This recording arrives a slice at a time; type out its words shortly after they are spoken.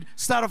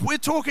start off. We're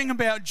talking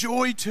about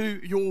joy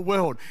to your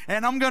world.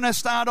 And I'm going to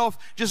start off,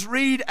 just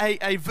read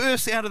a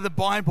verse out of the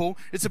Bible.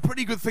 It's a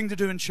pretty good thing to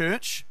do in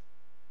church,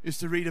 is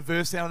to read a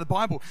verse out of the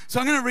Bible. So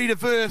I'm going to read a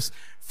verse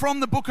from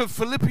the book of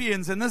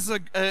Philippians, and this is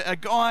a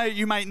guy,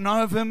 you may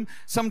know of him,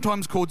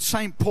 sometimes called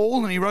St.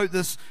 Paul, and he wrote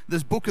this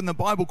book in the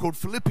Bible called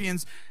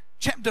Philippians,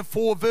 chapter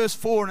 4, verse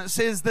 4, and it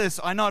says this.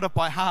 I know it up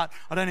by heart.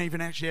 I don't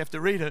even actually have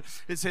to read it.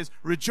 It says,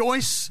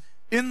 "Rejoice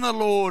in the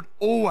Lord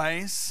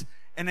always,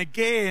 and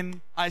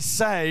again I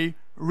say,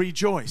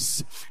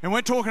 rejoice." And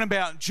we're talking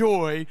about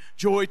joy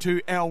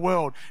to our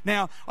world.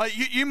 Now,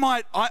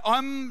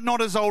 I'm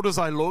not as old as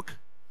I look,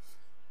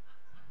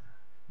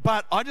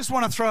 but I just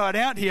want to throw it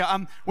out here.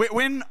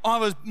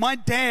 My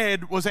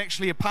dad was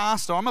actually a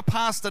pastor. I'm a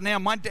pastor now.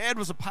 My dad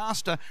was a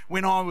pastor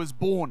when I was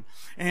born.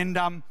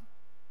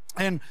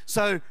 And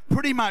so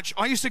pretty much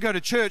I used to go to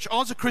church. I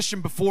was a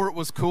Christian before it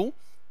was cool.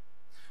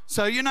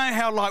 So you know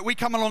how like we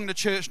come along to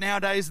church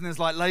nowadays and there's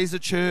like laser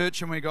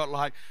church and we got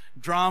like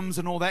drums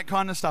and all that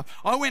kind of stuff.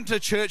 I went to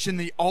church in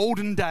the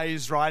olden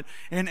days, right?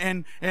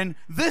 And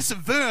this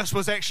verse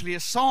was actually a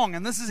song,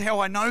 and this is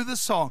how I know the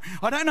song.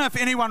 I don't know if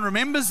anyone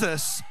remembers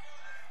this.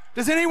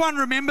 Does anyone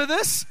remember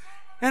this?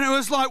 And it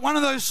was like one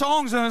of those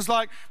songs, and it was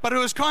like, but it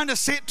was kind of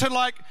set to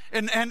like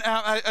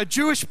a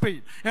Jewish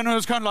beat, and it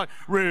was kind of like,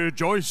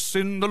 "Rejoice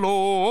in the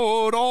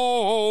Lord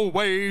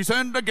always,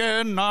 and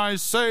again I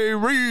say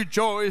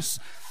rejoice."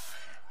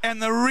 And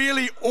the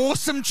really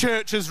awesome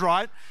churches,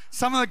 right?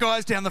 Some of the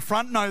guys down the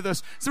front know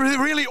this. So the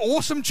really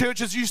awesome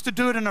churches used to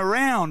do it in a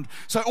round.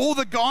 So all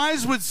the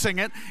guys would sing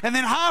it, and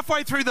then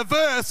halfway through the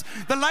verse,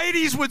 the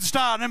ladies would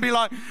start and be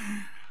like,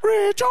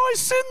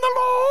 "Rejoice in the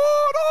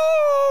Lord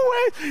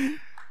always."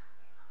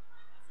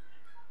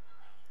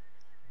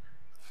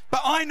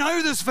 But I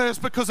know this verse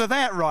because of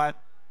that, right?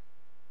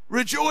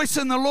 Rejoice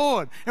in the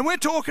Lord. And we're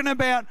talking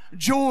about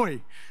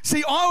joy.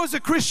 See, I was a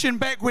Christian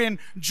back when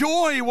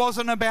joy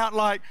wasn't about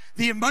like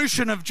the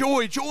emotion of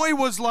joy. Joy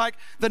was like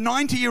the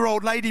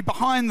 90-year-old lady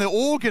behind the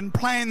organ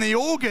playing the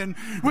organ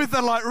with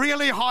the like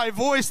really high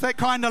voice, that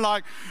kind of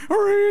like,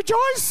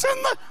 "Rejoice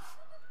in the..."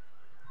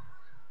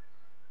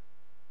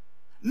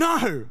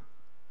 No.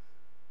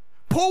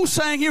 Paul's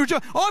saying here,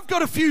 I've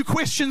got a few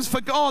questions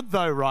for God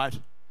though, right?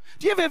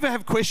 Do you ever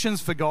have questions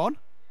for God?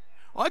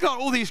 I got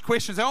all these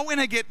questions. When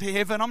I get to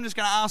heaven, I'm just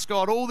going to ask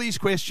God all these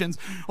questions.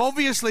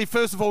 Obviously,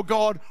 first of all,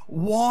 God,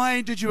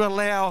 why did you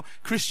allow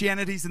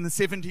Christianities in the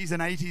 70s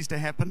and 80s to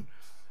happen?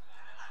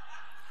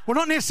 Well,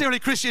 not necessarily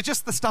Christian,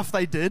 just the stuff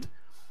they did.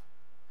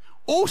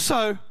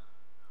 Also,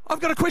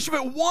 I've got a question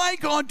about why,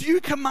 God, do you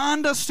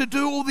command us to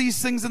do all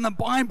these things in the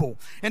Bible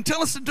and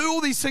tell us to do all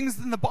these things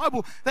in the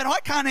Bible that I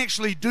can't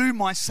actually do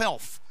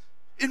myself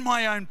in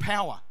my own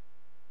power?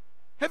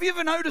 Have you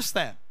ever noticed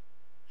that?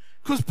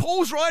 Because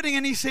Paul's writing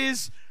and he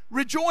says,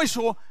 rejoice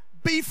or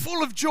be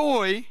full of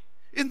joy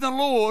in the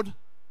Lord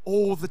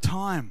all the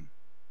time.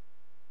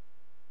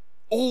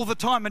 All the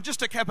time. And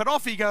just to cap it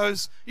off, he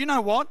goes, you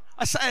know what?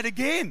 I say it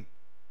again.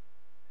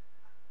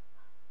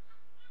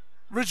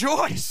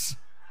 Rejoice.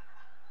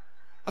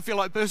 I feel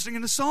like bursting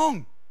into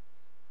song.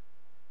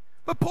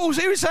 But Paul's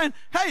here, he's saying,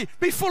 hey,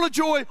 be full of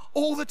joy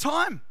all the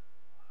time.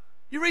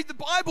 You read the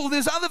Bible,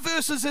 there's other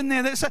verses in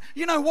there that say,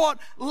 you know what?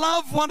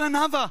 Love one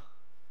another.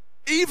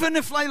 Even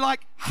if they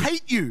like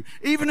hate you,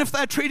 even if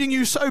they're treating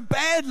you so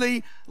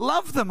badly,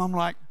 love them. I'm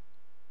like,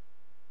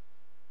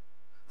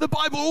 the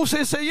Bible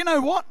also says, you know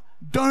what?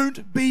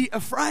 Don't be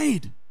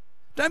afraid.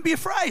 Don't be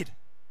afraid.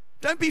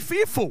 Don't be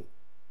fearful.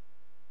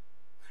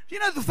 You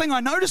know, the thing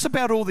I notice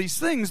about all these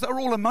things, they're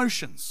all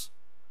emotions.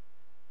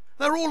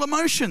 They're all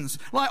emotions.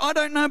 Like, I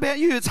don't know about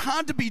you, it's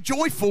hard to be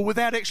joyful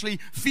without actually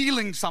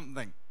feeling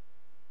something.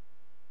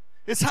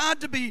 It's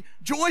hard to be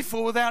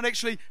joyful without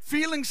actually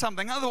feeling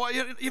something. Otherwise,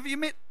 have you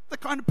met the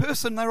kind of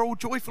person, they're all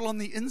joyful on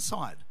the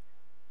inside?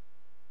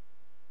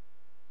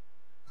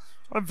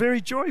 I'm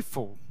very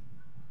joyful.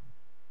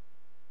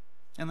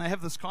 And they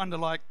have this kind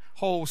of like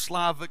whole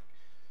Slavic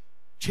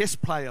chess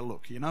player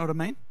look, you know what I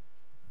mean?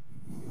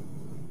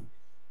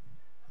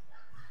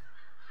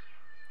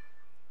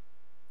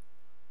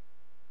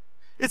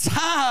 It's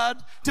hard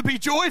to be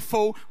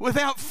joyful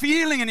without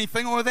feeling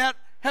anything or without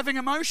having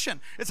emotion.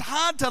 It's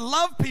hard to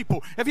love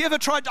people. Have you ever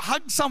tried to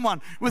hug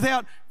someone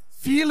without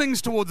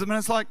feelings towards them? And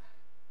it's like,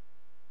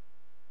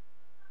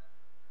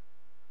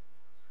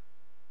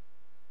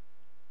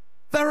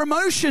 they're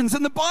emotions.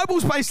 And the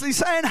Bible's basically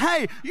saying,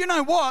 hey, you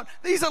know what?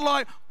 These are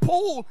like,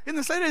 Paul in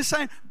this letter is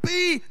saying,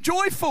 be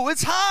joyful.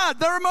 It's hard.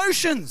 They're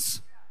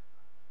emotions.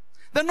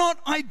 They're not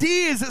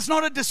ideas. It's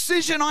not a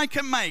decision I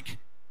can make.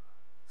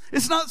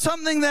 It's not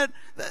something that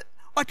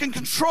I can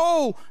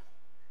control,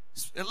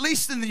 at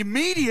least in the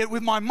immediate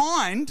with my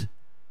mind.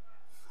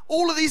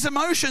 All of these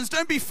emotions,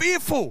 don't be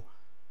fearful.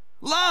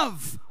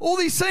 Love, all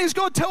these things.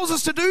 God tells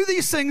us to do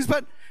these things,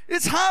 but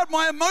it's hard.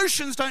 My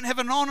emotions don't have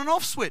an on and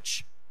off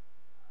switch.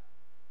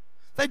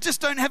 They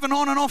just don't have an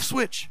on and off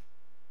switch.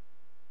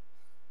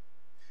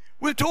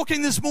 We're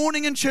talking this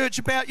morning in church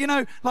about,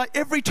 like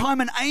every time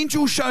an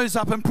angel shows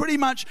up, and pretty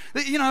much,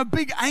 a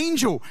big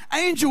angel.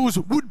 Angels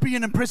would be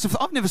an impressive.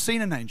 I've never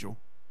seen an angel.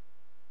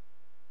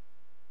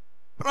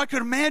 But I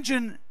could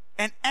imagine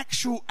an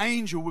actual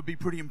angel would be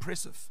pretty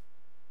impressive.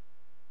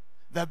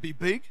 They'd be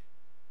big.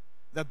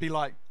 They'd be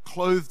like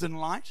clothed in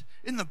light.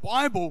 In the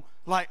Bible,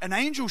 like an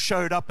angel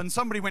showed up and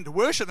somebody went to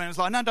worship them and was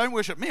like, no, don't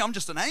worship me. I'm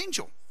just an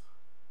angel.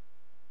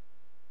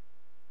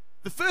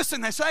 The first thing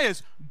they say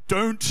is,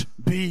 don't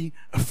be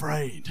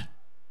afraid.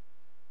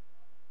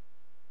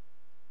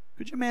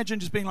 Could you imagine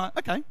just being like,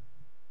 okay,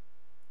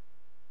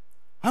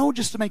 I will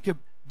just make a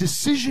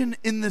decision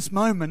in this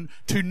moment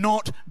to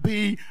not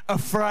be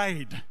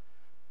afraid.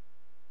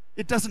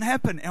 It doesn't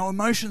happen. Our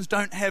emotions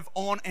don't have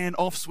on and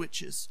off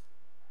switches.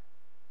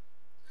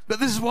 But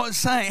this is what it's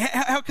saying.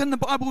 How can the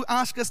Bible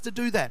ask us to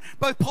do that?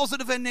 Both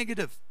positive and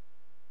negative.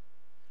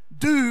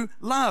 Do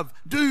love.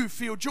 Do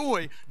feel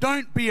joy.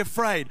 Don't be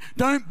afraid.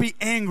 Don't be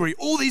angry.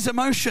 All these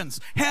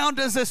emotions. How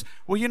does this?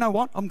 Well, you know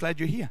what? I'm glad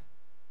you're here.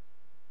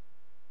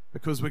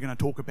 Because we're going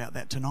to talk about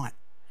that tonight.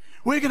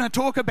 We're going to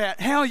talk about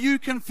how you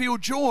can feel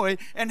joy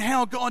and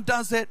how God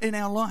does that in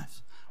our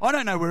lives. I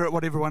don't know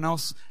what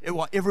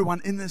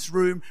everyone in this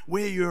room,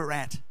 where you're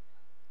at.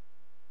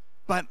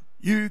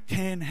 You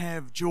can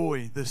have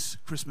joy this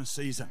Christmas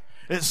season.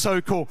 It's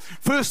so cool.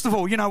 First of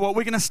all, you know what?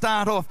 We're going to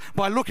start off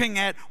by looking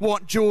at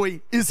what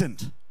joy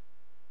isn't.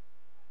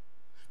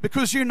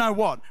 Because you know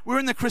what? We're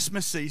in the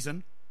Christmas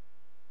season.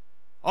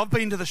 I've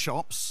been to the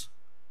shops.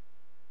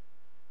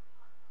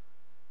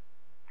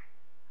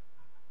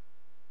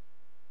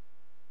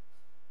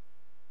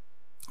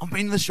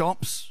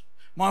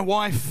 My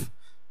wife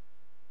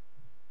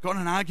got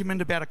in an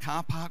argument about a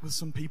car park with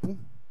some people.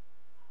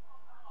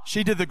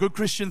 She did the good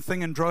Christian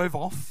thing and drove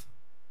off.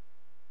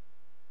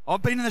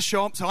 I've been in the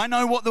shop, so I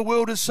know what the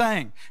world is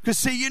saying. Because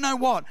see, you know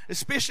what?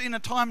 Especially in a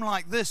time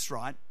like this,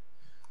 right?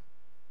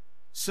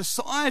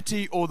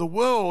 Society or the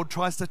world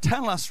tries to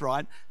tell us,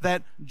 right,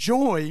 that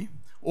joy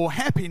or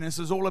happiness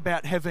is all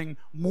about having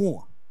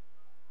more.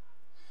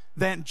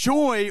 That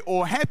joy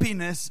or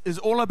happiness is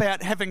all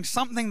about having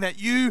something that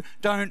you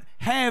don't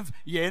have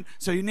yet,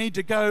 so you need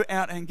to go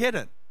out and get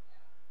it.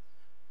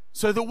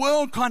 So the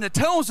world kind of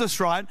tells us,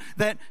 right,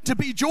 that to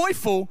be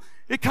joyful,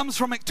 it comes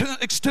from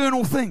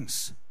external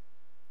things.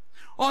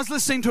 I was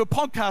listening to a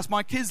podcast.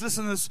 My kids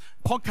listen to this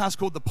podcast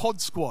called The Pod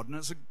Squad, and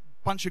it's a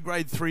bunch of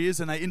grade 3s,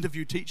 and they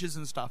interview teachers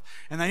and stuff.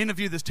 And they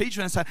interview this teacher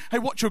and say, hey,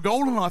 what's your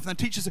goal in life? And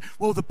the teacher says,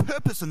 well, the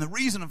purpose and the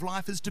reason of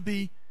life is to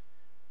be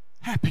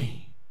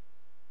happy.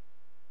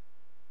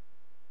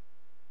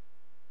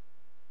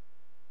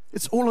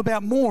 It's all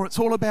about more. It's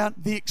all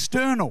about the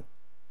external.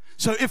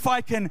 So if I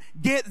can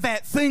get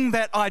that thing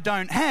that I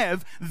don't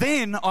have,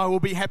 then I will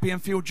be happy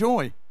and feel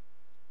joy,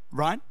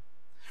 right?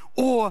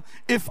 Or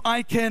if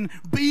I can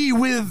be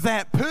with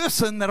that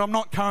person that I'm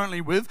not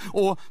currently with,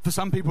 or for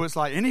some people it's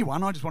like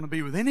anyone, I just want to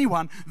be with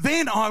anyone,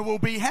 then I will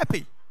be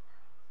happy.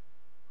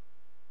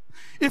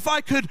 If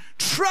I could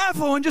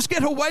travel and just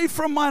get away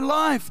from my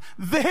life,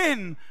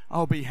 then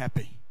I'll be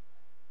happy.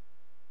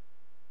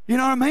 You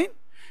know what I mean?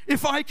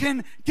 If I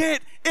can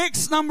get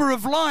X number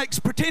of likes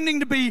pretending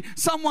to be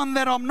someone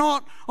that I'm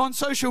not on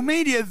social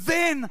media,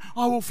 then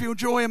I will feel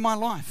joy in my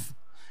life.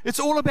 It's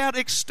all about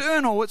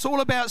external. It's all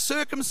about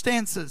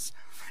circumstances.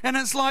 And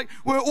it's like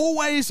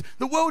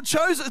the world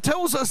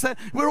tells us that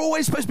we're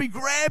always supposed to be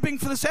grabbing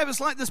for the Sabbath.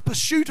 It's like this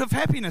pursuit of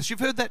happiness.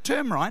 You've heard that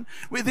term, right?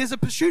 Where there's a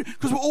pursuit,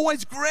 because we're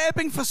always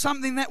grabbing for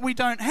something that we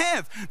don't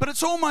have. But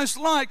it's almost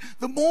like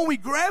the more we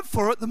grab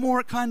for it, the more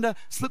it kind of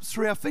slips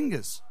through our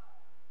fingers.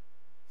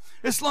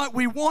 It's like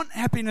we want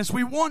happiness,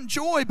 we want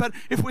joy, but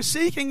if we're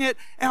seeking it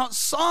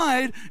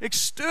outside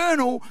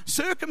external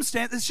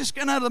circumstance, it's just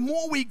the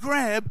more we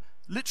grab,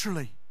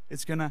 literally,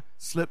 it's going to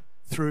slip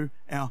through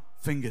our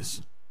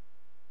fingers.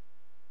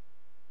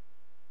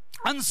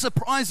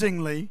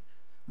 Unsurprisingly,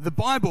 the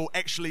Bible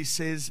actually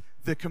says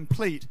the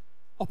complete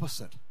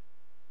opposite.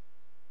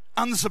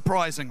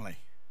 Unsurprisingly.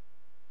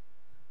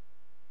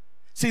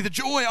 See, the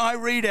joy I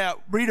read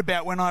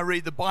about when I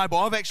read the Bible,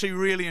 I've actually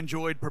really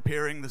enjoyed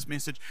preparing this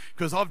message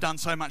because I've done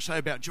so much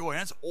about joy,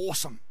 and it's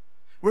awesome.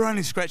 We're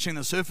only scratching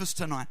the surface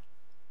tonight.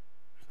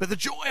 But the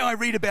joy I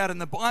read about in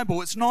the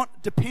Bible, it's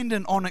not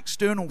dependent on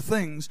external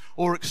things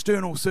or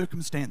external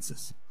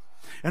circumstances.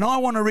 And I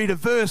want to read a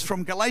verse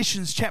from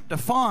Galatians chapter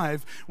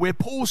 5 where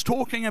Paul's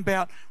talking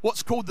about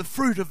what's called the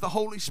fruit of the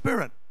Holy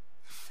Spirit.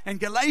 And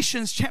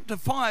Galatians chapter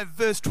 5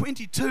 verse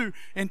 22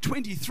 and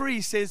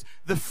 23 says,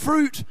 the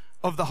fruit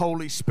of the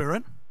Holy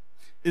Spirit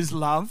is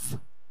love,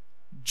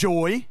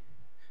 joy,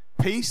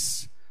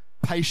 peace,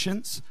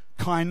 patience,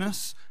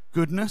 kindness,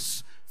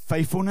 goodness,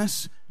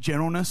 faithfulness,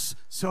 gentleness,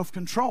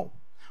 self-control.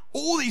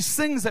 All these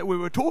things that we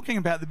were talking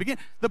about at the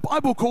beginning, the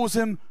Bible calls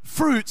them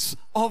fruits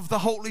of the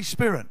Holy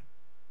Spirit.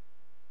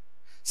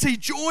 See,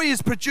 joy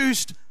is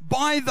produced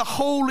by the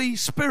Holy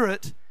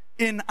Spirit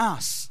in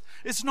us.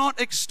 It's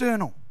not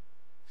external.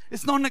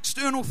 It's not an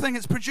external thing.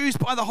 It's produced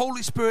by the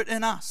Holy Spirit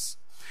in us.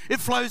 It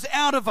flows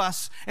out of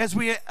us as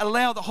we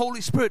allow the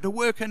Holy Spirit to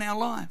work in our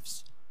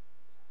lives.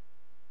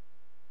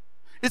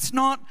 It's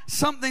not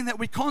something that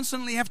we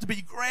constantly have to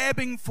be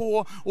grabbing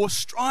for or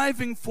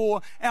striving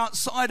for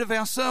outside of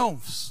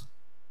ourselves.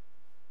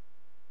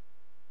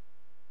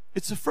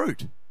 It's a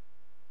fruit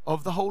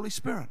of the Holy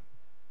Spirit.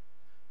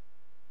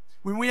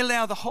 When we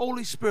allow the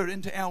Holy Spirit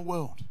into our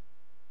world,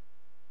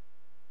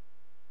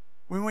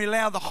 when we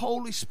allow the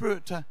Holy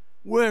Spirit to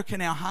work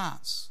in our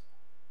hearts,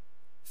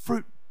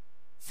 fruit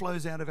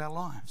flows out of our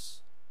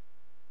lives.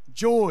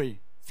 Joy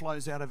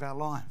flows out of our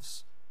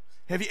lives.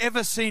 Have you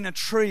ever seen a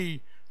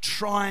tree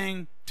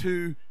trying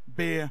to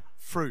bear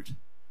fruit?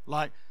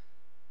 Like,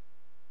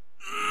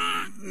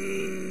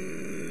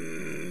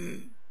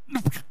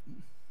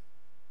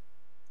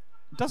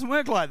 it doesn't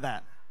work like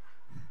that.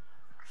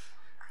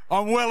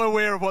 I'm well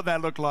aware of what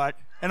that looked like,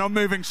 and I'm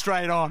moving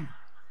straight on.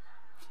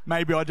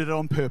 Maybe I did it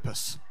on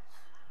purpose.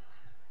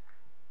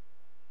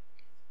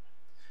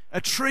 A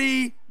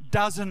tree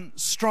doesn't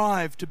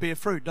strive to bear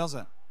fruit, does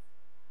it?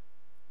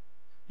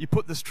 You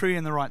put this tree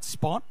in the right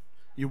spot,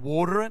 you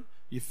water it,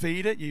 you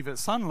feed it, you give it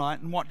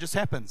sunlight, and what just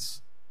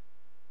happens?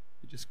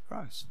 It just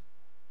grows.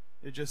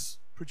 It just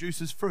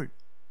produces fruit.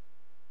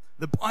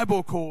 The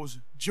Bible calls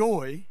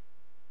joy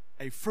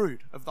a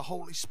fruit of the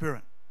Holy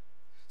Spirit.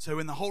 So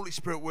when the Holy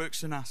Spirit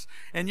works in us,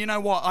 and you know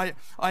what,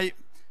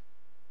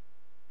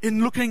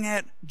 in looking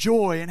at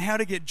joy and how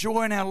to get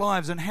joy in our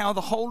lives and how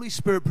the Holy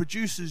Spirit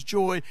produces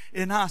joy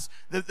in us,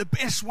 the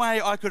best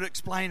way I could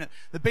explain it,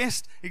 the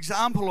best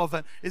example of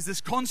it is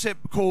this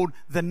concept called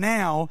the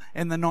now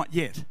and the not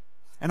yet.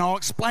 And I'll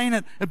explain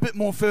it a bit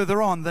more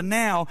further on, the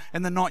now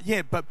and the not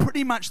yet. But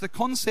pretty much the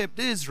concept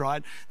is,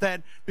 right,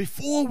 that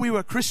before we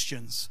were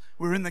Christians,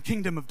 we were in the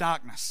kingdom of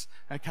darkness,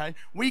 okay?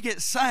 We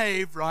get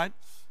saved, right?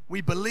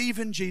 We believe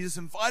in Jesus,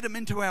 invite Him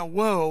into our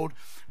world.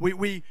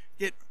 We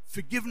get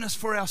forgiveness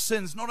for our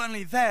sins. Not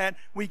only that,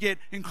 we get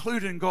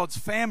included in God's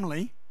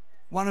family,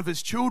 one of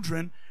His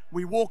children.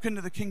 We walk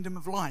into the kingdom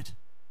of light.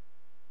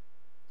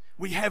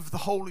 We have the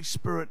Holy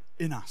Spirit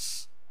in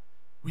us.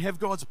 We have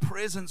God's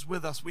presence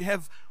with us. We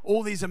have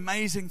all these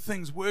amazing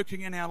things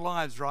working in our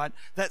lives, right?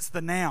 That's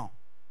the now.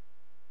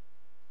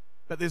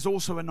 But there's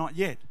also a not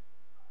yet.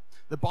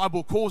 The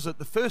Bible calls it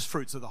the first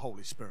fruits of the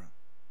Holy Spirit.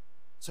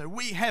 So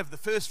we have the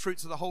first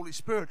fruits of the Holy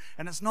Spirit,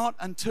 and it's not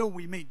until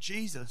we meet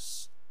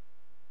Jesus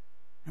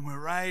and we're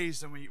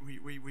raised and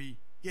we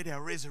get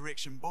our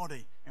resurrection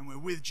body and we're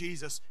with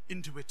Jesus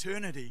into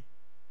eternity.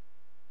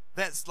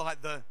 That's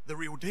like the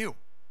real deal.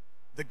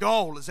 The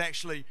goal is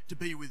actually to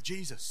be with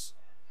Jesus.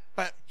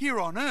 But here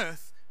on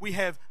earth, we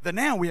have the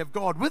now, we have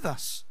God with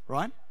us,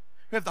 right?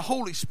 We have the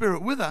Holy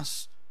Spirit with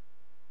us,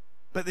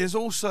 but there's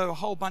also a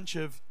whole bunch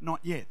of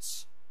not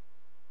yets.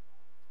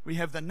 We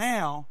have the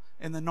now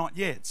and the not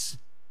yets.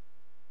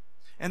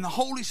 And the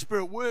Holy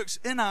Spirit works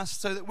in us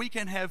so that we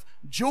can have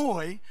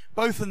joy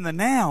both in the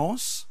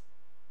nows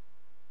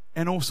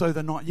and also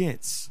the not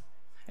yets.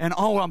 And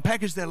I'll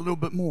unpackage that a little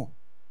bit more.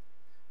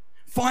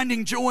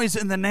 Finding joys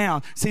in the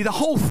now. See, the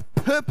whole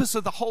purpose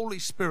of the Holy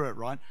Spirit,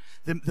 right?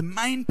 The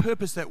main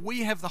purpose that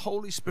we have the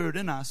Holy Spirit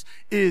in us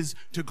is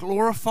to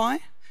glorify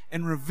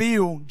and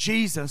reveal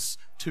Jesus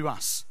to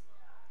us.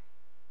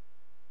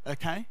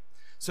 Okay?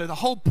 So the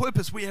whole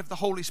purpose, we have the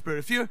Holy Spirit.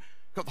 If you've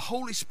got the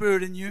Holy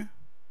Spirit in you,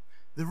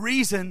 the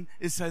reason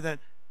is so that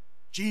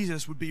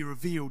Jesus would be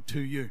revealed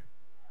to you.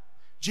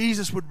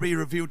 Jesus would be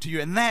revealed to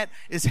you. And that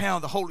is how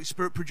the Holy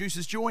Spirit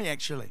produces joy,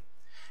 actually.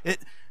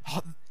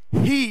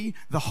 The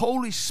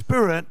Holy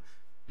Spirit,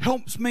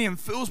 helps me and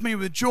fills me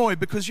with joy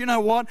because you know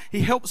what?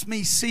 He helps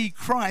me see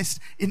Christ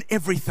in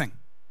everything.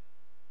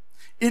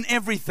 In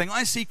everything.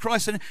 I see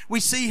Christ and we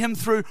see Him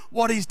through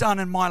what He's done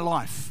in my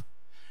life.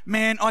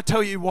 Man, I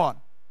tell you what,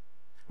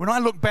 when I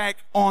look back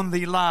on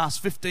the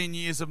last 15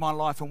 years of my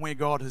life and where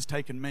God has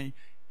taken me,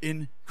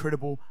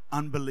 incredible,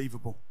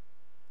 unbelievable.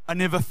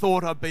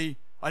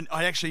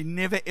 I actually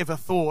never ever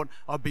thought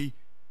I'd be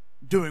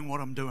doing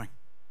what I'm doing.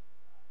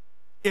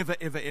 Ever,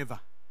 ever, ever.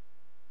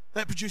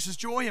 That produces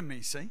joy in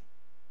me, see?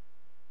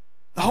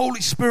 The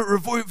Holy Spirit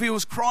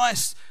reveals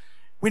Christ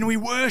when we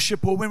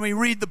worship or when we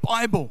read the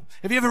Bible.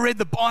 Have you ever read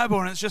the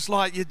Bible and it's just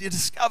like you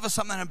discover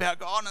something about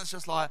God and it's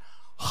just like,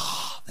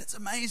 oh, that's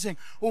amazing.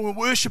 Or we're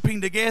worshiping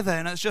together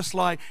and it's just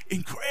like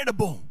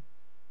incredible.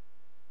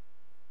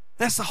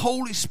 That's the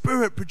Holy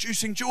Spirit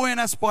producing joy in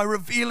us by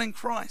revealing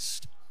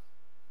Christ.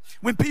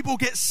 When people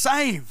get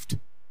saved,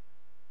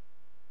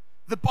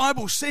 the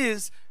Bible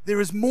says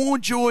there is more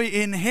joy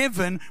in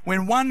heaven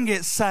when one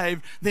gets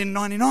saved than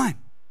 99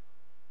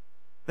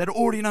 that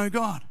already know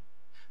God.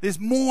 There's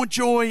more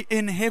joy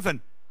in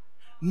heaven.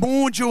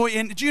 Do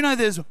you know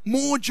there's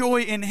more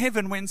joy in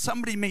heaven when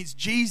somebody meets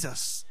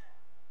Jesus?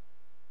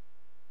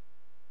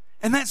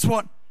 And that's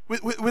what,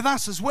 with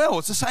us as well.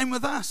 It's the same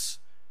with us.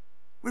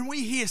 When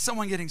we hear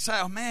someone getting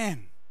saved, oh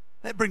man,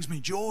 that brings me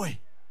joy.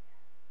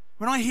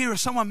 When I hear of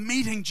someone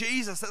meeting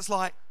Jesus, that's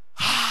like,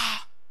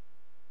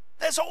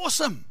 that's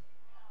awesome.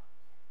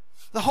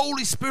 The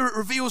Holy Spirit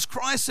reveals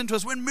Christ into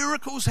us when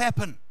miracles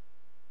happen.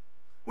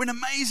 When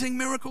amazing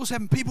miracles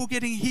happen, people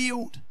getting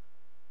healed.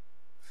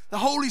 The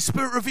Holy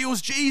Spirit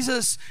reveals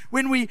Jesus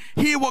when we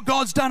hear what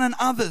God's done in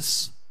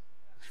others.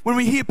 when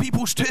we hear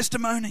people's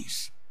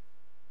testimonies,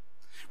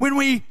 when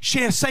we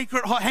share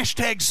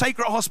hashtag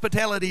sacred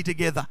hospitality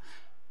together.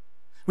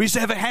 We used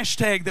to have a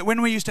hashtag that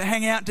when we used to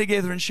hang out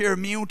together and share a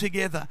meal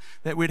together,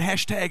 that we'd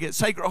hashtag it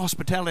sacred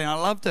hospitality. And I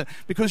loved it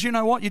because you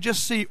know what? You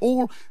just see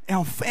all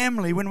our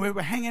family when we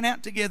were hanging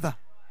out together.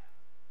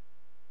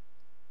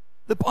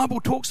 The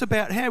Bible talks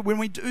about how when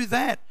we do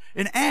that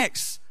in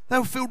Acts, they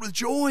were filled with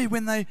joy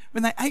when they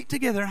ate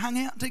together and hung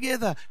out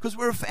together because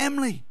we're a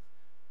family.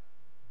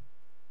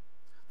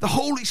 The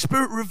Holy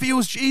Spirit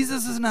reveals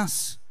Jesus in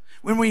us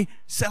when we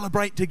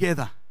celebrate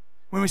together,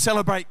 when we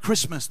celebrate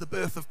Christmas, the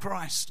birth of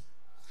Christ.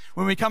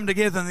 When we come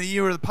together in the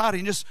year of the party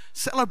and just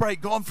celebrate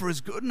God for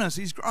His goodness.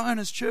 He's growing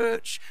His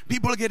church.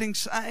 People are getting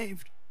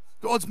saved.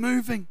 God's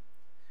moving.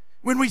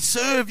 When we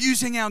serve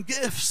using our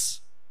gifts.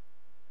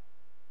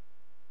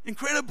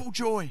 Incredible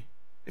joy.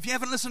 If you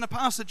haven't listened to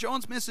Pastor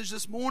John's message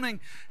this morning,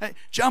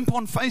 jump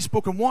on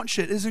Facebook and watch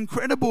it. It's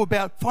incredible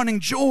about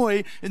finding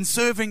joy in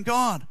serving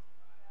God.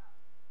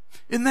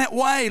 In that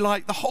way,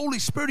 like the Holy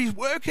Spirit, He's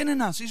working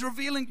in us. He's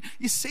revealing.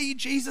 You see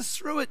Jesus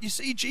through it. You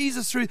see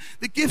Jesus through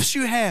the gifts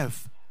you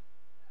have.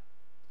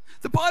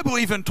 The Bible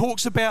even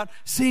talks about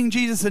seeing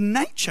Jesus in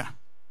nature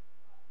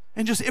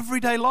and just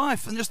everyday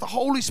life and just the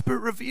Holy Spirit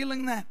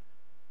revealing that.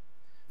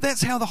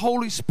 That's how the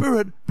Holy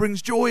Spirit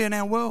brings joy in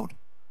our world.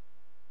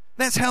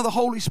 That's how the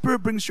Holy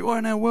Spirit brings joy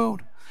in our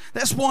world.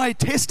 That's why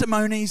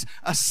testimonies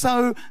are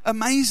so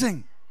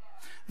amazing.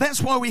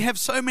 That's why we have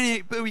so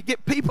many, we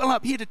get people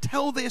up here to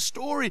tell their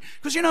story.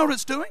 Because you know what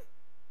it's doing?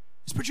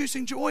 It's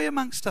producing joy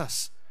amongst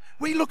us.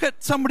 We look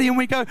at somebody and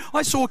we go,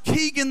 I saw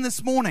Keegan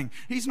this morning.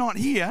 He's not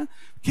here.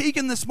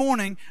 Keegan this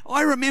morning,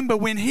 I remember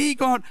when he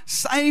got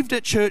saved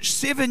at church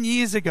 7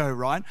 years ago,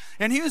 right?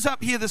 And he was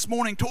up here this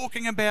morning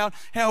talking about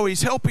how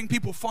he's helping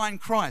people find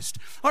Christ.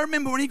 I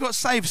remember when he got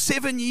saved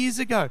 7 years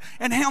ago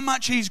and how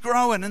much he's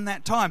grown in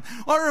that time.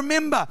 I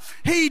remember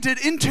he did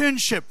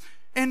internship.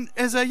 And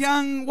as a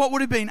young, what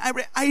would have been,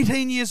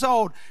 18 years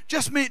old,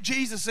 just met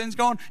Jesus and's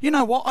gone, you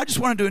know what, I just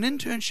want to do an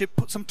internship,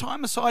 put some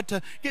time aside to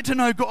get to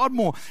know God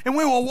more. And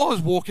when I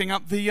was walking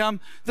up the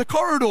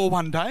corridor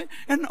one day,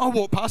 and I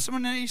walked past him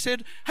and he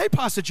said, hey,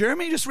 Pastor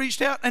Jeremy, he just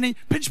reached out and he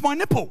pinched my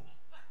nipple.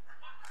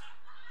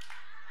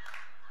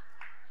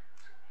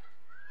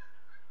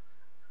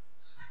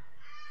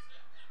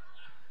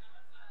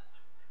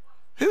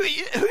 Who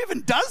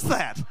even does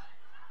that?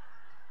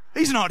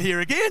 He's not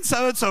here again,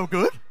 so it's all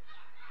good.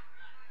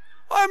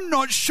 I'm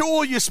not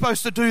sure you're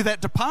supposed to do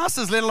that to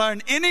pastors, let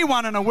alone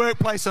anyone in a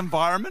workplace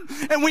environment.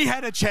 And we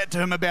had a chat to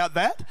him about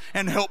that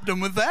and helped him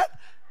with that.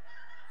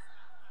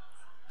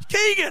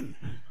 Keegan.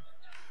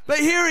 But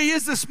here he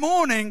is this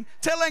morning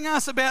telling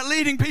us about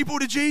leading people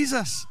to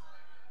Jesus.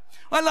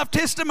 I love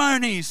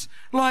testimonies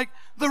like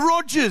the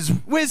Rogers.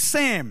 Where's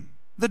Sam,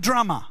 the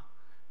drummer?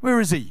 Where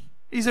is he?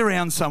 He's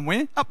around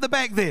somewhere, up the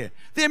back there.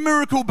 Their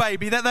miracle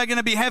baby that they're going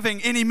to be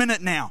having any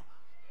minute now.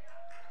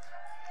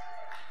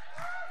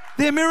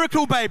 Their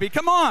miracle baby,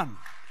 come on.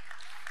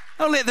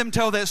 I'll let them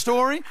tell that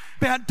story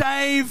about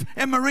Dave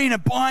and Marina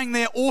buying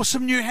their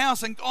awesome new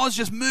house and God's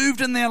just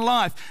moved in their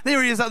life.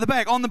 There he is at the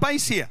back on the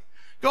base here.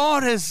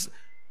 God has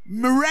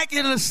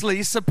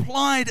miraculously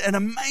supplied an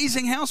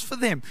amazing house for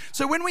them.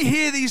 So when we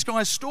hear these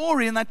guys'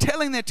 story and they're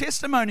telling their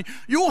testimony,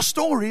 your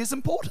story is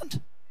important.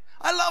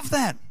 I love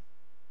that.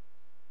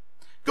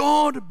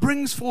 God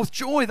brings forth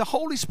joy. The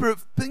Holy Spirit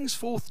brings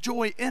forth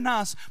joy in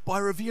us by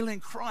revealing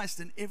Christ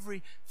in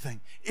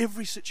everything,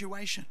 every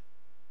situation.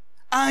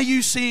 Are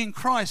you seeing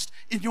Christ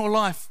in your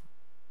life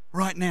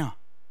right now?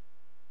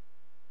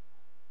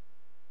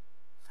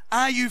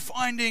 Are you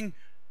finding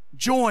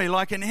joy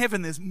like in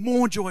heaven? There's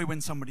more joy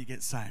when somebody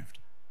gets saved.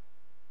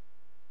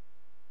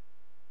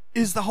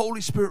 Is the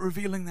Holy Spirit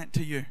revealing that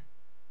to you?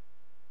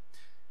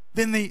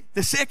 Then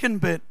the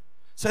second bit,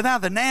 so they're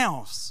the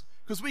nows.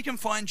 Because we can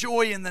find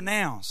joy in the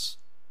nows.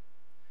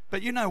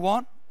 But you know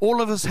what?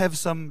 All of us have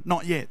some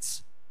not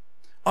yets.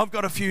 I've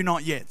got a few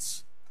not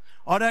yets.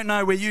 I don't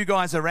know where you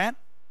guys are at.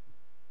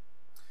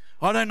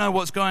 I don't know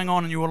what's going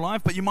on in your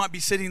life, but you might be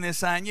sitting there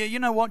saying, yeah, you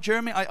know what,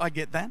 Jeremy, I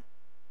get that.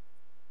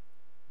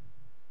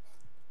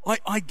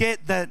 I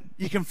get that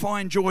you can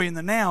find joy in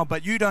the now,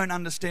 but you don't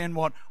understand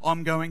what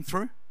I'm going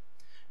through.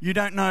 You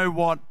don't know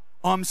what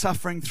I'm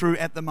suffering through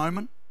at the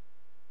moment.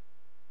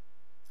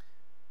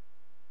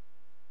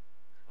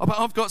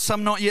 I've got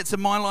some not yets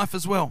in my life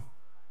as well.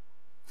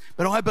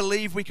 But I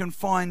believe we can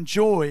find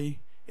joy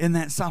in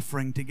that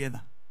suffering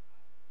together.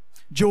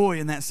 Joy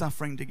in that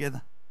suffering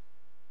together.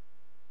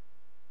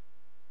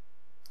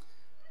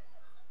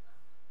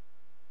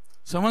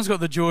 Someone's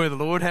got the joy of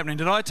the Lord happening.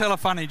 Did I tell a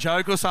funny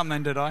joke or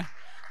something, did I?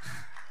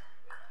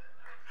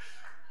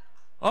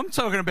 I'm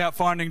talking about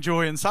finding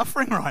joy in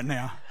suffering right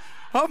now.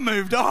 I've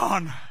moved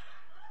on.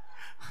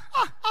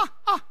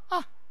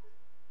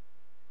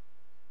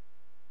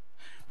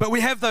 But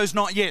we have those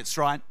not yets,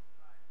 right?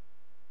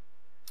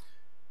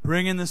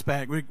 Bringing this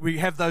back. We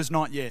have those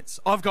not yets.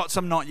 I've got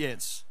some not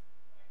yets.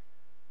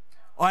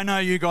 I know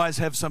you guys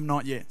have some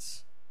not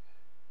yets.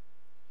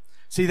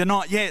 See, the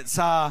not yets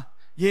are,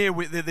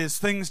 there's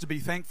things to be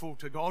thankful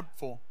to God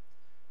for.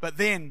 But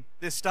then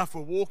there's stuff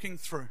we're walking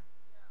through.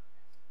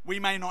 We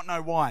may not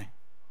know why.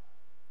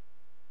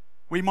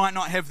 We might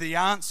not have the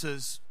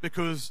answers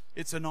because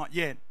it's a not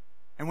yet.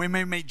 And when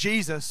we meet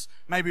Jesus,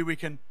 maybe we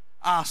can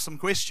ask some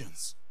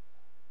questions.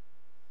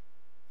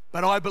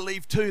 But I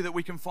believe too that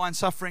we can find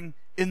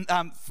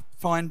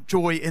find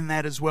joy in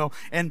that as well.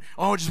 And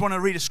I just want to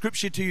read a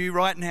scripture to you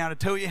right now to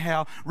tell you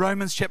how.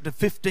 Romans chapter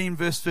 15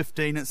 verse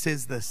 15, it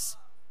says this.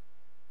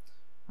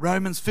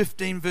 Romans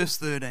 15 verse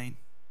 13.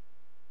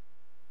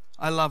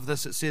 I love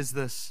this. It says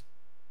this.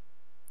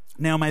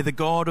 Now may the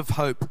God of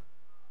hope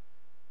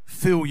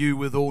fill you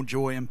with all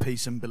joy and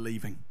peace in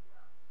believing,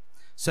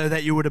 so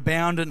that you would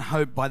abound in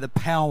hope by the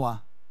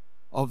power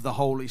of the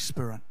Holy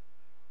Spirit.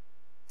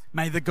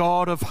 May the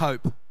God of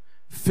hope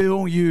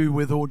fill you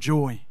with all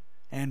joy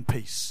and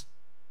peace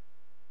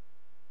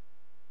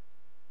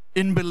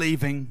in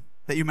believing,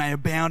 that you may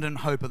abound in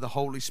hope of the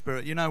Holy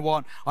Spirit. You know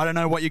what? I don't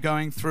know what you're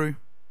going through,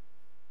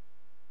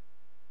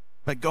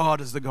 but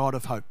God is the God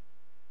of hope.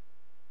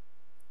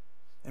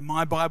 And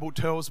my Bible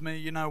tells me,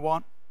 you know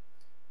what?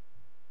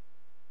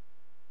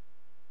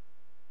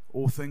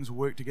 All things will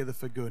work together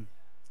for good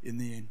in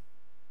the end.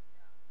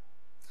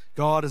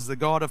 God is the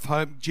God of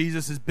hope.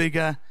 Jesus is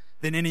bigger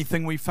than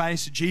anything we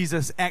face.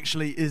 Jesus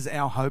actually is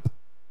our hope.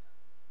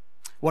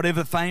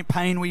 Whatever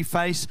pain we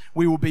face,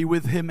 we will be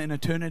with Him in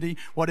eternity.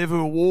 Whatever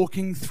we're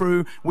walking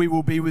through, we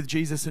will be with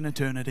Jesus in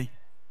eternity.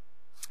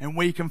 And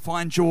we can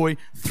find joy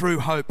through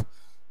hope.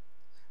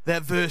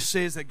 That verse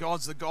says that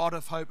God's the God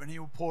of hope, and He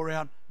will pour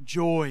out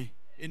joy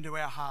into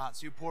our hearts.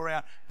 He'll pour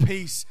out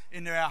peace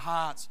into our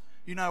hearts.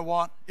 You know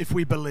what? If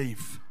we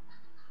believe.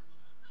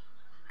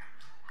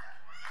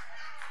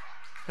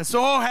 It's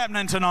all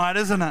happening tonight,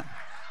 isn't it?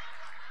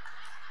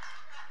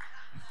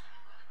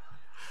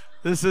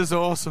 This is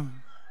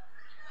awesome.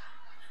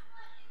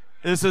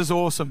 This is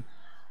awesome.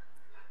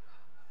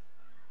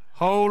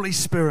 Holy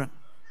Spirit.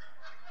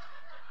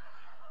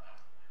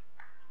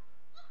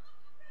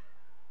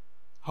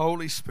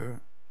 Holy Spirit.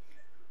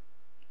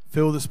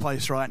 Fill this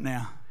place right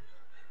now.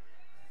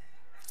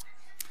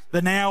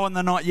 The now and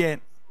the not yet.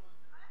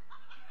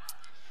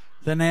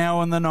 The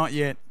now and the not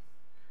yet.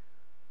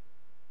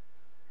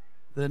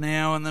 The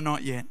now and the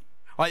not yet.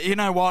 You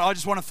know what? I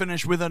just want to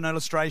finish with an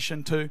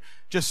illustration too,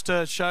 just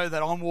to show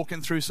that I'm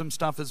walking through some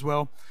stuff as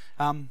well.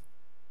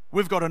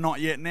 We've got a not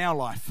yet in our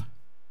life.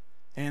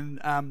 And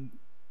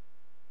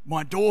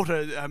my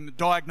daughter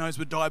diagnosed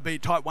with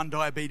type 1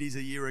 diabetes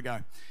a year ago.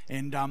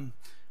 And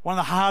one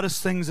of the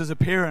hardest things as a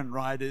parent,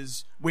 right,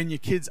 is when your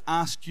kids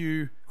ask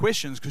you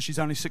questions, because she's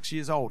only 6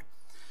 years old.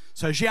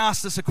 So she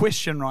asked us a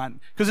question, right?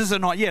 Because this is a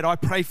not yet. I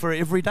pray for her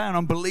every day, and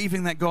I'm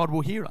believing that God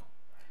will hear her.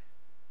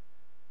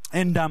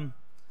 And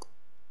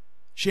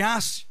she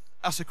asked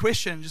us a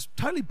question, just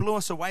totally blew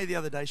us away the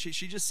other day.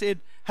 She just said,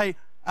 hey,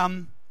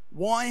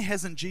 why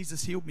hasn't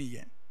Jesus healed me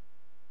yet?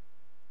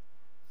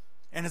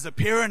 And as a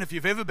parent, if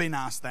you've ever been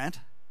asked that,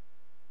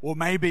 or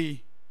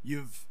maybe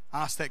you've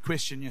asked that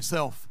question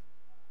yourself,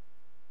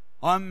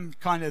 I'm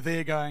kind of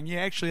there going, yeah,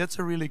 actually, that's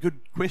a really good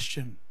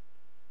question,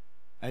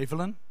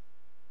 Evelyn.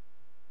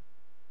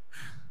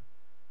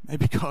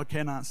 Maybe God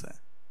can answer that.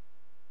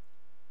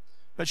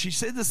 But she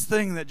said this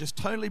thing that just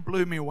totally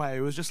blew me away.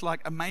 It was just like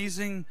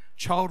amazing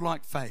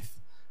childlike faith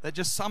that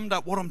just summed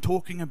up what I'm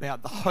talking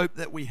about, the hope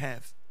that we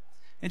have.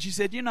 And she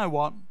said, you know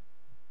what?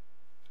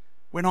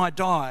 When I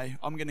die,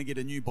 I'm going to get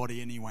a new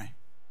body anyway.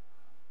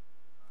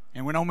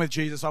 And when I'm with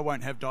Jesus, I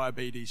won't have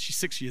diabetes. She's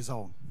 6 years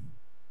old.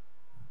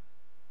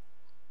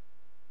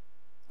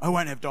 I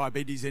won't have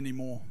diabetes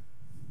anymore.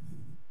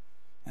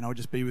 And I'll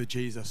just be with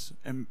Jesus.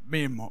 And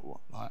me and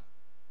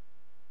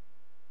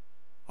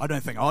I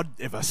don't think I'd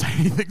ever say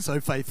anything so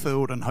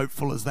faith-filled and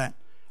hopeful as that.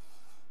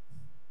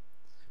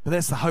 But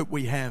that's the hope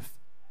we have.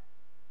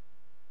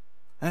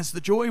 And that's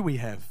the joy we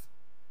have.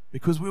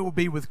 Because we will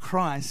be with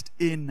Christ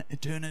in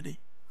eternity.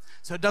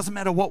 So it doesn't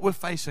matter what we're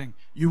facing,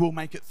 you will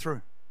make it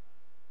through.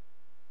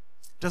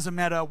 It doesn't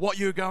matter what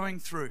you're going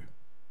through,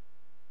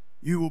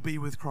 you will be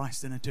with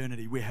Christ in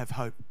eternity. We have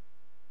hope.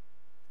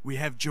 We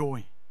have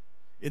joy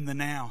in the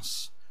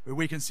nows, where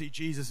we can see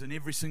Jesus in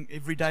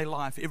everyday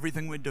life,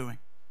 everything we're doing.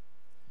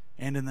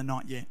 And in the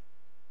not yet.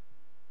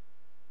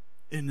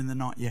 And in the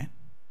not yet.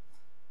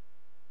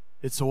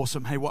 It's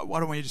awesome. Hey, why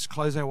don't we just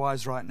close our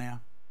eyes right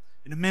now?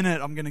 In a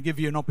minute, I'm going to give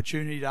you an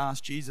opportunity to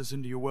ask Jesus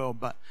into your world.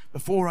 But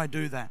before I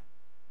do that,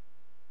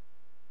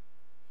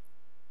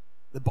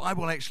 the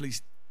Bible actually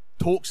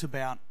talks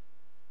about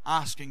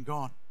asking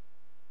God.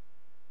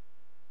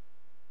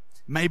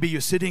 Maybe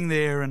you're sitting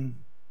there and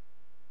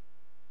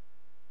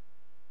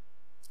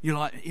you're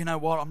like, you know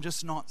what, I'm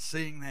just not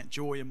seeing that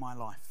joy in my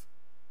life.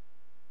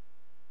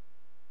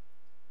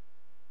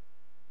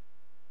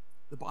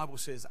 The Bible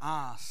says,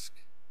 ask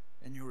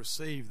and you'll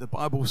receive. The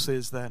Bible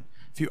says that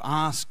if you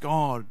ask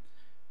God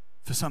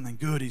for something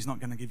good, He's not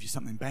going to give you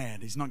something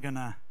bad. He's not going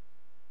to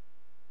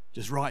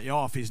just write you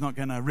off. He's not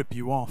going to rip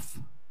you off.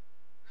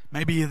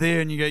 Maybe you're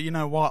there and you go, you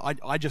know what,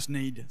 I just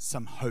need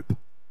some hope.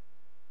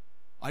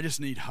 I just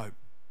need hope.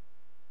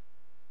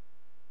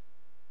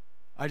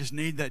 I just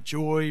need that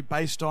joy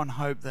based on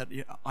hope that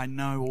I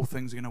know all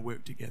things are going to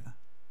work together.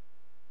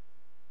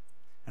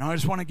 And I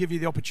just want to give you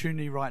the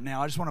opportunity right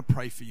now. I just want to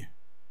pray for you.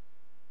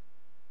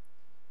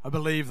 I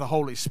believe the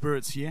Holy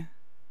Spirit's here.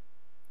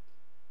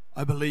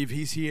 I believe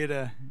He's here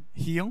to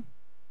heal.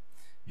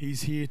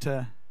 He's here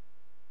to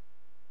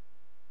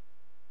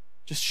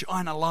just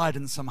shine a light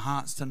in some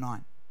hearts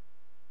tonight.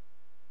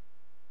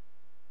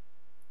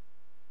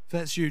 If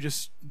that's you,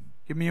 just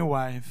give me a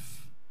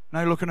wave.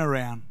 No looking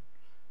around.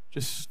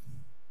 Just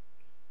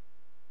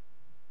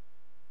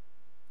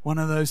one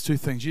of those two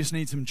things. You just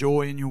need some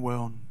joy in your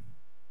world.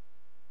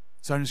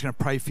 So I'm just going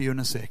to pray for you in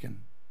a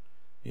second.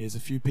 There's a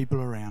few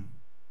people around.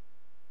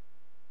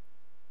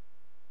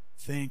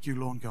 Thank you,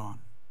 Lord God.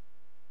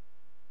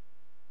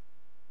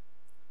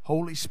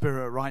 Holy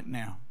Spirit, right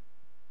now,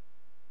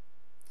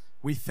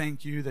 we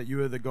thank you that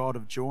you are the God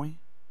of joy.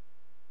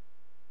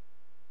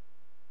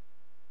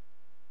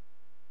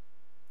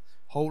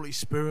 Holy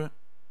Spirit,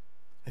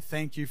 I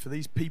thank you for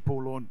these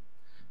people, Lord,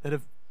 that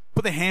have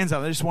put their hands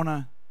up. They just want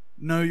to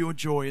know your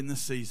joy in this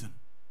season.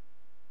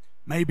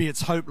 Maybe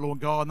it's hope,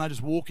 Lord God, and they're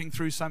just walking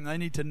through something. They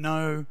need to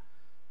know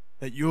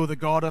that you're the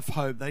God of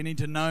hope. They need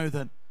to know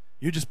that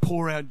you just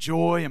pour out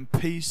joy and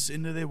peace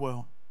into their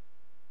world.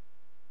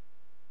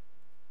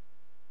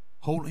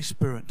 Holy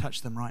Spirit,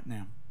 touch them right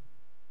now.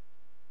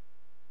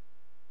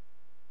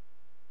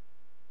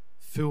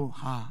 Fill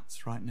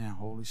hearts right now,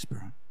 Holy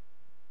Spirit.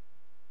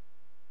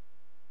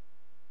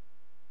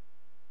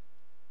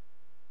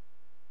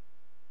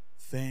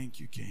 Thank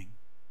you, King.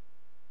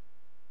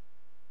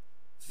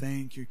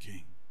 Thank you,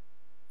 King.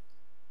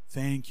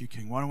 Thank you,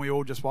 King. Why don't we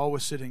all just, while we're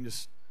sitting,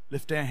 just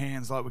lift our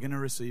hands like we're going to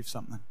receive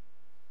something.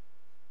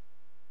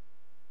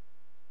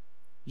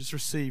 Just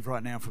receive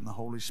right now from the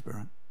Holy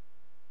Spirit.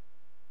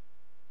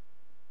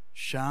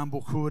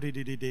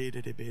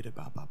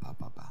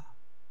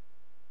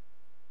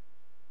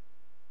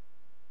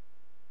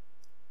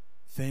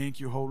 Thank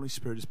you, Holy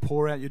Spirit. Just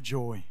pour out your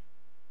joy.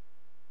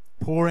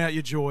 Pour out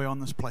your joy on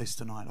this place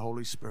tonight,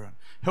 Holy Spirit.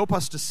 Help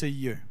us to see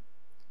you.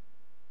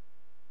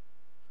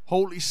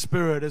 Holy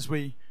Spirit, as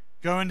we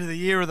go into the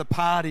year of the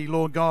party,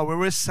 Lord God, where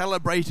we're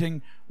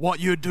celebrating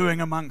what you're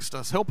doing amongst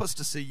us, help us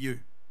to see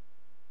you.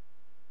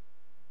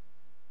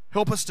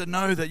 Help us to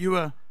know that you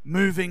are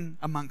moving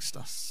amongst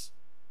us.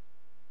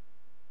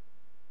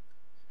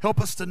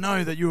 Help us to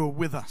know that you are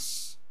with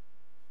us.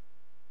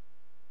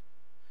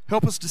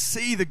 Help us to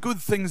see the good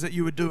things that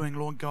you are doing,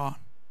 Lord God.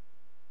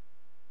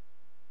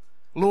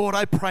 Lord,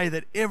 I pray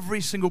that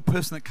every single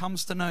person that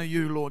comes to know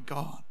you, Lord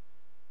God,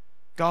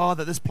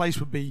 that this place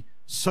would be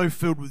so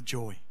filled with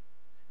joy.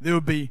 There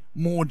would be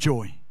more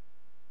joy.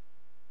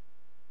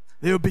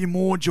 There would be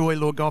more joy,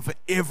 Lord God, for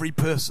every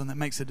person that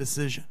makes a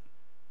decision.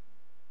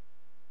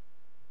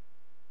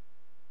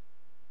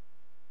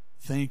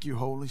 Thank you,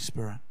 Holy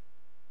Spirit.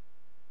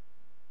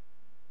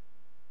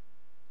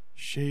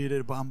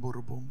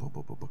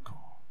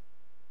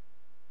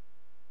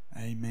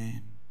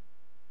 Amen.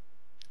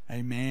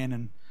 Amen.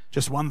 And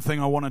just one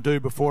thing I want to do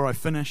before I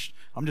finish.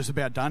 I'm just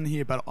about done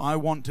here, but I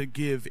want to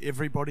give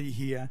everybody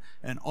here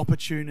an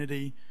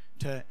opportunity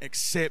to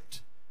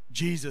accept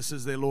Jesus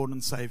as their Lord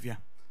and Savior.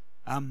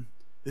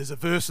 There's a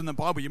verse in the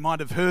Bible, you might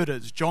have heard it.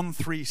 It's John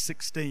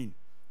 3:16,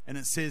 and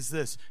it says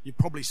this. You've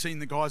probably seen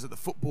the guys at the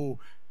football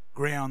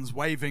grounds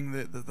waving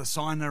the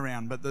sign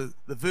around, but the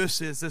verse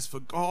says this: for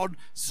God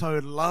so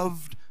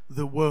loved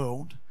the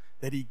world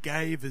that he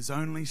gave his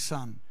only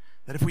Son,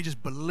 that if we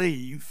just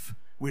believe,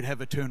 we'd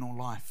have eternal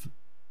life.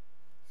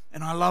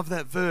 And I love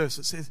that verse.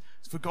 It says,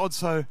 for God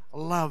so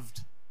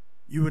loved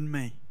you and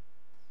me.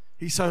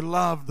 He so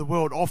loved the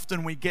world.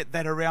 Often we get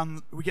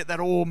that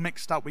all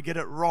mixed up. We get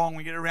it wrong.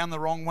 We get it around the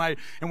wrong way.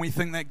 And we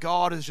think that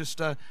God is just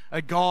a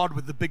God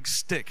with the big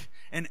stick,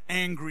 an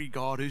angry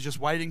God who's just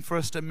waiting for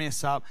us to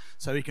mess up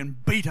so he can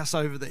beat us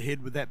over the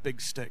head with that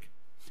big stick.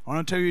 I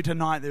want to tell you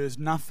tonight, there is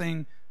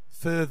nothing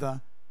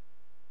further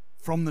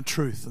from the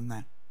truth than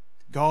that.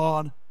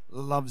 God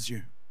loves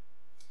you.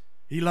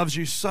 He loves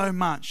you so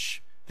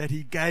much that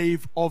he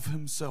gave of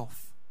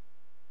himself.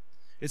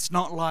 It's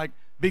not like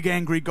big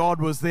angry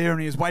God was there and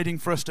he was waiting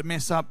for us to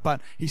mess up,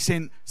 but he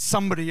sent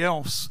somebody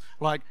else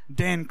like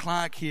Dan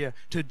Clark here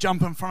to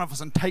jump in front of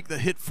us and take the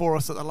hit for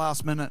us at the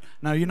last minute.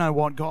 No, you know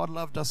what? God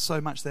loved us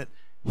so much that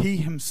he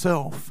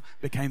himself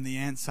became the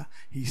answer.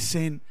 He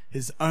sent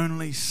his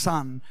only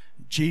Son,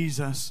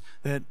 Jesus,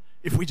 that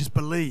if we just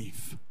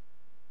believe,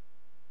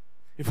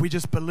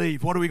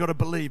 what do we got to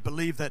believe?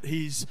 Believe that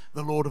he's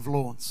the Lord of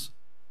Lords.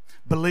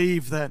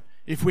 Believe that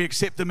if we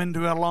accept him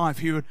into our life,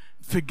 he would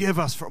forgive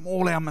us from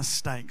all our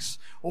mistakes,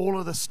 all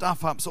of the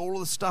stuff-ups, all of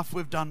the stuff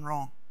we've done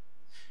wrong.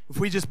 If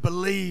we just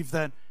believe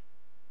that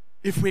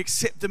if we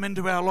accept him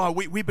into our life,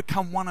 we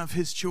become one of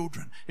his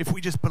children. If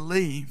we just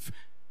believe,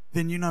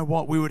 then you know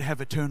what? We would have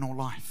eternal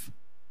life.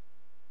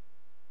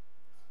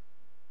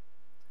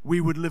 We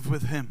would live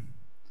with him.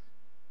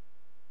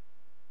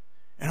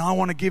 And I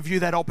want to give you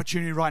that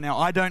opportunity right now.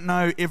 I don't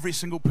know every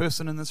single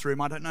person in this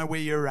room. I don't know where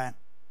you're at.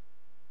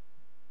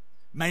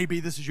 Maybe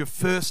this is your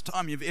first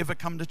time you've ever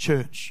come to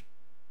church.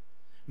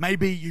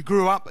 Maybe you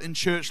grew up in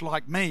church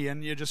like me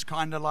and you're just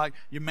kind of like,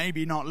 you're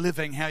maybe not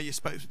living how you're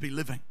supposed to be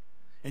living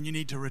and you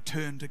need to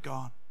return to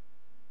God.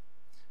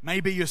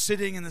 Maybe you're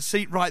sitting in the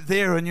seat right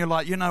there and you're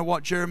like, you know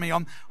what, Jeremy,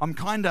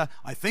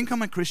 I think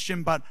I'm a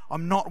Christian, but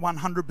I'm not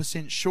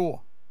 100%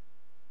 sure.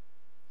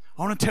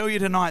 I want to tell you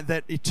tonight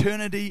that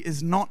eternity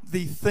is not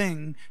the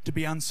thing to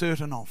be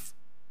uncertain of.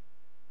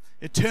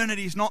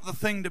 Eternity is not the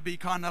thing to be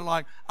kind of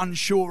like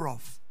unsure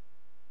of.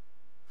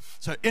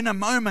 So in a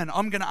moment,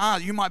 I'm going to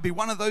ask, you might be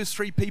one of those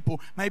three people.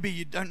 Maybe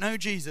you don't know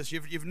Jesus.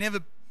 You've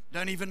never,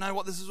 don't even know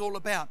what this is all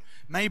about.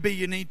 Maybe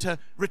you need to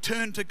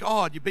return to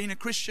God. You've been a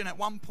Christian at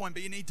one point,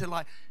 but you need to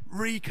like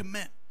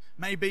recommit.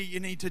 Maybe you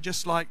need to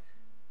just like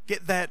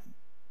get that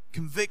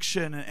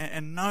conviction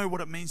and know what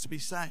it means to be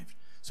saved.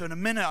 So in a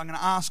minute, I'm going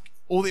to ask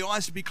all the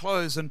eyes to be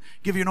closed and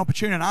give you an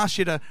opportunity and ask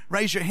you to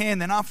raise your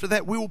hand. Then after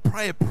that, we will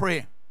pray a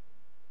prayer.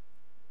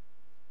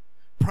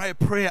 Pray a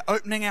prayer,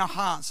 opening our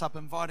hearts up,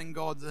 inviting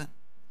God in.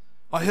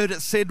 I heard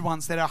it said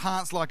once that our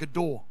heart's like a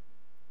door.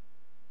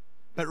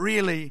 But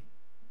really,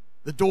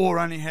 the door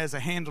only has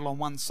a handle on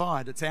one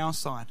side. It's our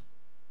side.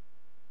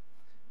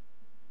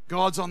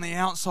 God's on the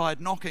outside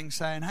knocking,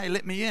 saying, hey,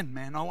 let me in,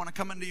 man. I want to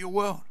come into your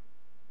world.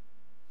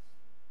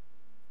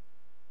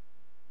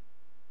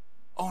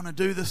 I want to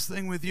do this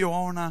thing with you. I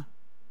want to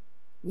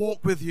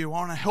walk with you. I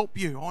want to help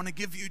you. I want to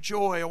give you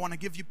joy. I want to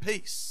give you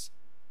peace.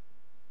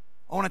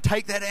 I want to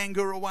take that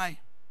anger away.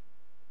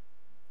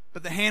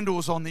 But the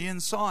handle's on the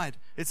inside.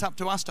 It's up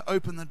to us to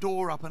open the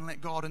door up and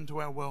let God into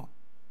our world.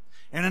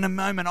 And in a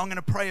moment, I'm going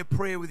to pray a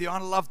prayer with you.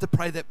 I'd love to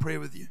pray that prayer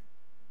with you.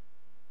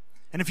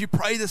 And if you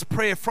pray this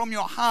prayer from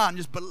your heart and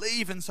just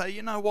believe and say,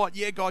 you know what?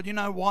 Yeah, God, you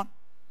know what?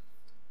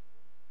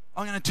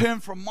 I'm going to turn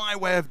from my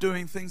way of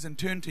doing things and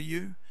turn to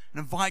you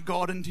and invite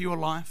God into your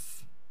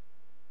life.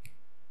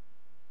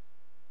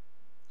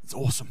 It's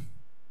awesome.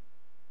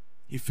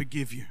 He'll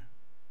forgive you.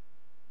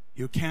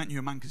 He'll count you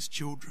among His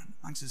children,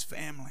 amongst His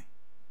family.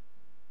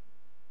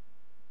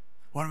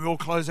 Why don't we all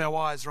close our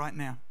eyes right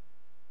now?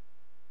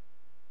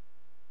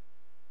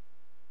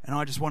 And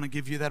I just want to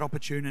give you that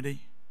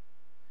opportunity.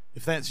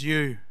 If that's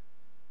you,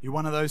 you're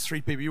one of those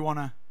three people, you want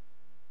to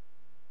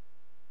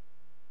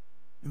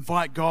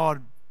invite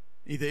God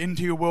either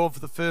into your world for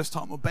the first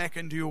time or back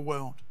into your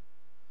world,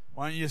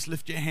 why don't you just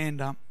lift your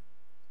hand up?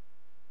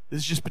 This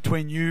is just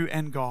between you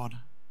and God.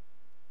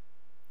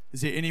 Is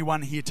there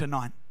anyone here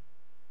tonight?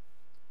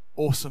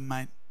 Awesome,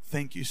 mate.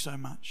 Thank you so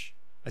much.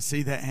 I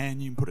see that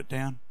hand. You can put it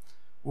down.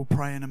 We'll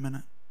pray in a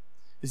minute.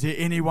 Is there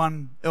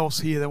anyone else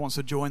here that wants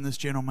to join this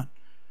gentleman?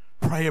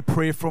 Pray a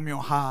prayer from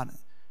your heart,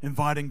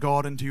 inviting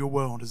God into your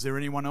world. Is there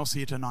anyone else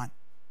here tonight?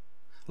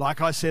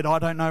 Like I said, I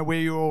don't know where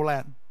you're all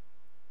at.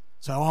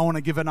 So I want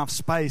to give enough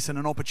space and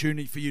an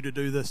opportunity for you to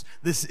do this.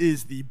 This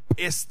is the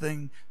best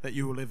thing that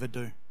you will ever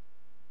do.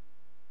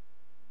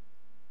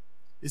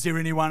 Is there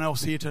anyone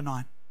else here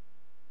tonight?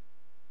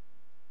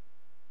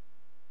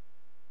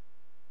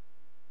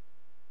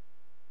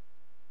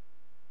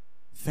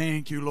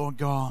 Thank you, Lord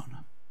God.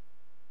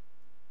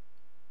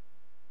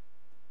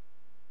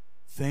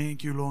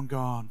 Thank you, Lord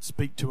God.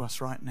 Speak to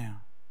us right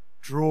now.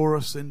 Draw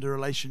us into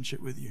relationship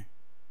with you.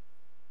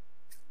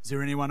 Is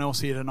there anyone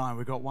else here tonight?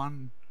 We've got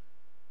one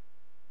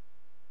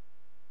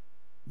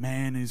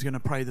man who's going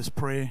to pray this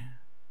prayer.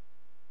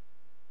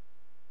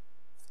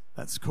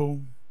 That's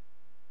cool.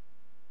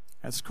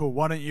 That's cool.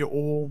 Why don't you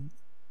all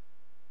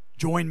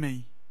join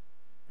me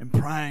in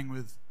praying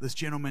with this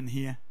gentleman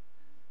here?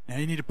 Now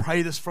you need to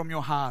pray this from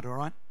your heart, all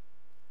right?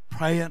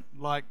 Pray it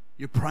like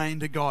you're praying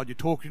to God. You're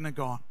talking to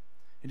God.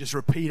 And just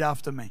repeat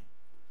after me.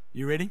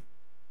 You ready?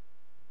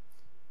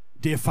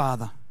 Dear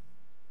Father,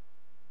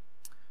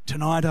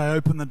 tonight I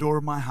open the door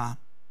of my heart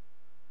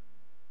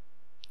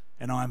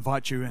and I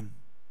invite you in.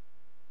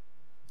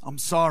 I'm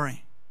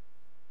sorry.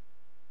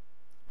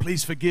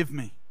 Please forgive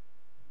me.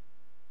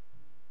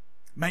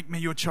 Make me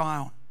your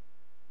child.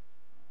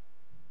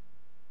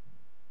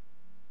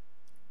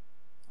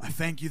 I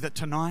thank you that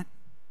tonight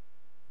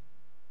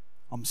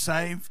I'm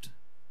saved,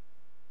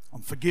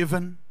 I'm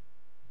forgiven,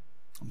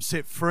 I'm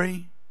set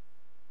free.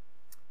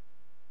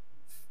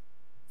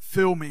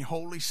 Fill me,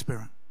 Holy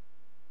Spirit,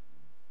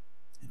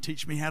 and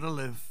teach me how to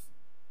live.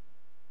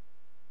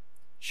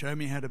 Show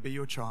me how to be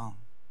your child.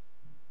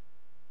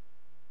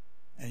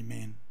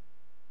 Amen.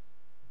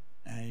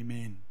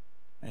 Amen.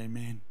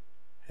 Amen.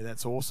 Hey,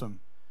 that's awesome.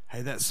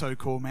 Hey, that's so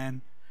cool,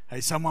 man. Hey,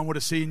 someone would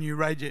have seen you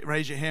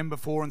raise your hand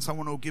before, and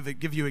someone will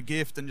give you a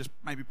gift and just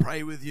maybe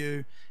pray with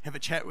you, have a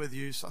chat with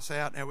you, suss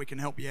out how we can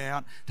help you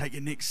out, take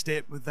your next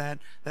step with that.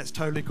 That's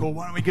totally cool.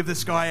 Why don't we give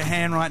this guy a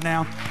hand right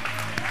now?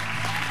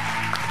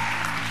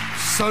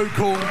 So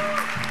cool.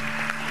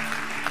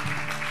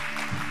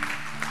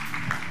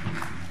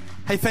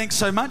 Hey, thanks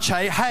so much.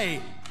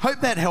 Hey,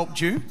 hope that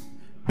helped you.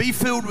 Be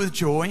filled with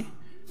joy.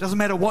 Doesn't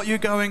matter what you're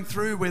going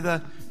through,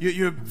 whether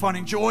you're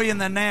finding joy in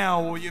the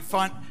now or you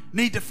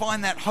need to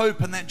find that hope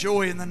and that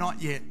joy in the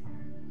not yet.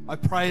 I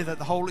pray that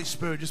the Holy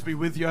Spirit just be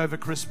with you over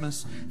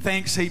Christmas.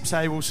 Thanks heaps,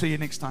 We'll see you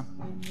next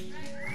time.